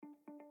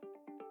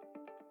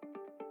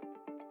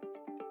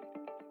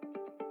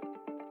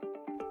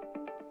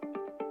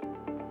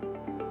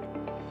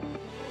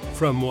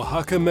From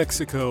Oaxaca,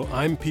 Mexico,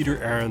 I'm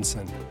Peter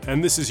Aronson,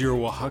 and this is your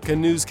Oaxaca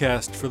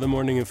newscast for the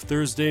morning of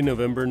Thursday,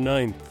 November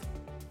 9th.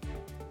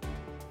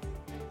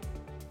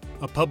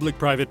 A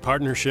public-private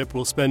partnership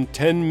will spend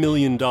 $10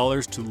 million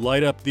to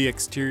light up the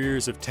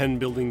exteriors of 10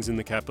 buildings in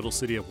the capital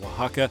city of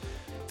Oaxaca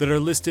that are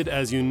listed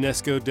as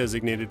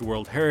UNESCO-designated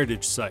World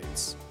Heritage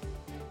Sites.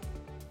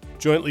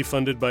 Jointly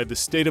funded by the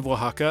State of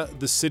Oaxaca,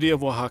 the City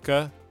of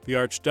Oaxaca, the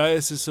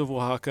Archdiocese of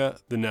Oaxaca,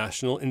 the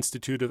National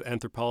Institute of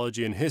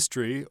Anthropology and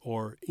History,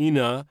 or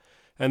INA,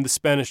 and the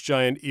Spanish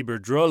giant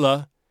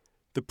Iberdrola,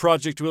 the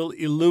project will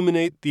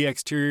illuminate the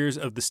exteriors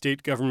of the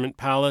state government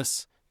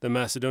palace, the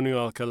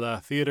Macedonio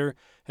Alcalá Theater,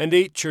 and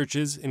 8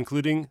 churches,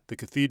 including the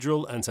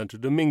Cathedral and Santo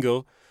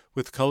Domingo,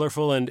 with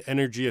colorful and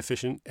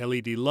energy-efficient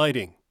LED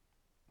lighting.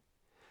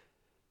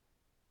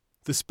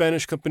 The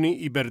Spanish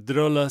company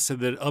Iberdrola said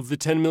that of the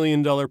 $10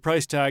 million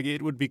price tag,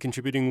 it would be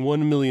contributing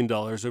 $1 million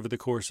over the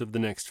course of the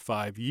next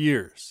 5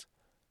 years.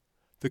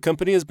 The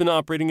company has been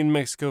operating in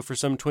Mexico for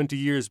some 20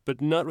 years,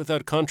 but not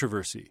without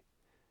controversy.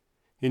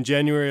 In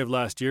January of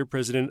last year,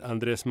 President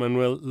Andrés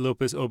Manuel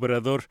López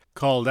Obrador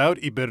called out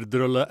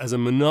Iberdrola as a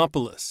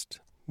monopolist,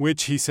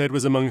 which he said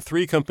was among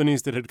 3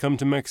 companies that had come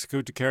to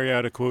Mexico to carry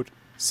out a, quote,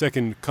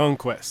 second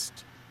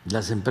conquest.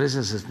 Las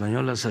empresas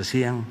españolas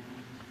hacían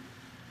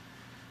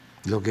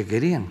lo que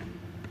querían.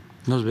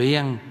 Nos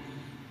veían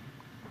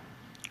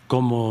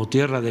como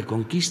tierra de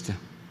conquista.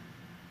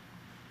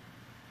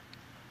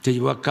 Se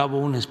llevó a cabo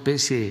una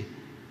especie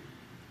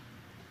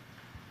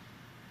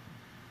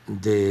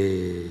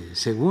de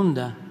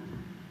segunda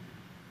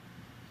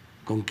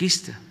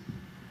conquista.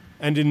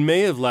 And in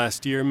May of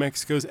last year,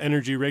 Mexico's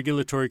Energy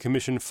Regulatory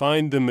Commission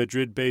fined the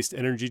Madrid-based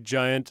energy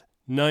giant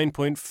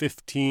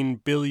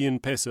 9.15 billion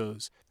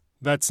pesos.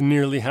 That's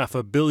nearly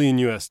 $500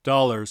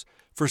 million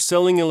for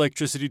selling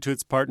electricity to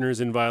its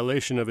partners in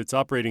violation of its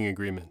operating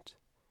agreement.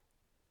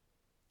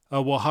 A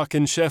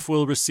Oaxacan chef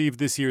will receive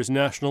this year's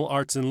National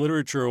Arts and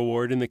Literature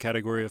Award in the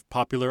category of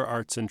Popular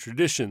Arts and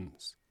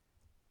Traditions.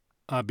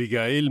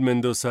 Abigail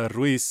Mendoza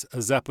Ruiz, a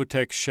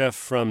Zapotec chef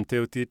from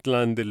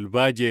Teotitlan del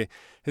Valle,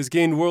 has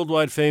gained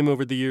worldwide fame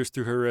over the years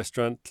through her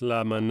restaurant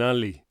La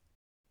Manali.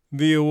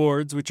 The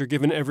awards, which are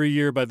given every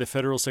year by the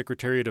Federal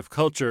Secretariat of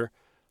Culture,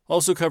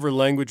 also cover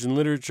language and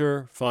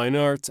literature, fine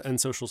arts, and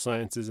social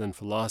sciences and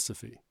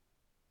philosophy.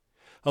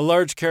 A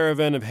large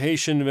caravan of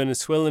Haitian,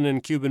 Venezuelan,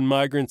 and Cuban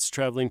migrants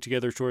traveling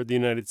together toward the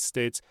United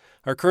States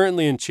are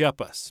currently in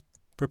Chiapas,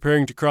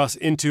 preparing to cross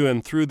into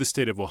and through the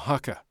state of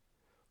Oaxaca.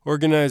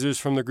 Organizers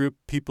from the group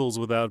Peoples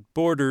Without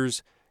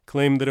Borders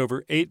claim that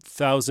over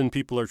 8,000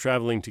 people are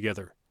traveling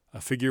together,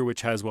 a figure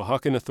which has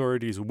Oaxacan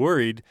authorities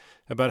worried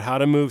about how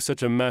to move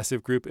such a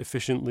massive group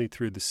efficiently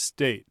through the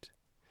state.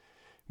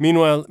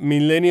 Meanwhile,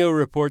 Milenio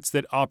reports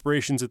that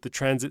operations at the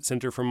transit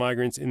center for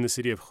migrants in the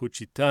city of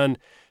Juchitán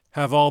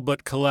have all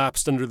but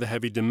collapsed under the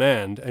heavy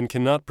demand and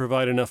cannot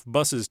provide enough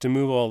buses to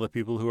move all the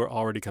people who are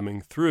already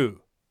coming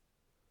through.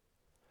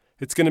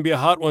 It's going to be a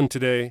hot one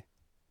today.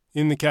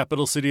 In the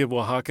capital city of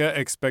Oaxaca,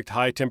 expect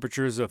high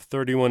temperatures of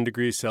 31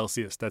 degrees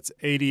Celsius, that's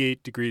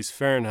 88 degrees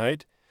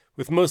Fahrenheit,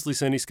 with mostly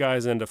sunny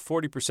skies and a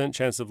 40%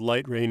 chance of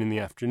light rain in the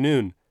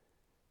afternoon.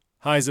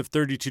 Highs of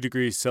 32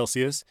 degrees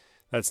Celsius,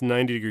 that's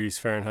 90 degrees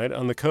Fahrenheit,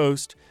 on the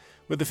coast,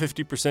 with a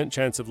 50%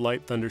 chance of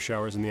light thunder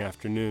showers in the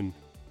afternoon.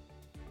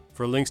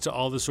 For links to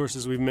all the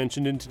sources we've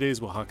mentioned in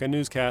today's Oaxaca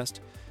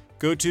newscast,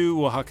 go to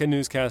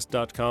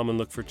oaxacanewscast.com and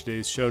look for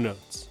today's show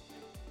notes.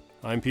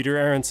 I'm Peter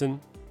Aronson.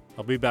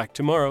 I'll be back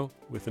tomorrow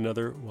with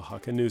another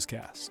Oaxaca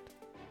newscast.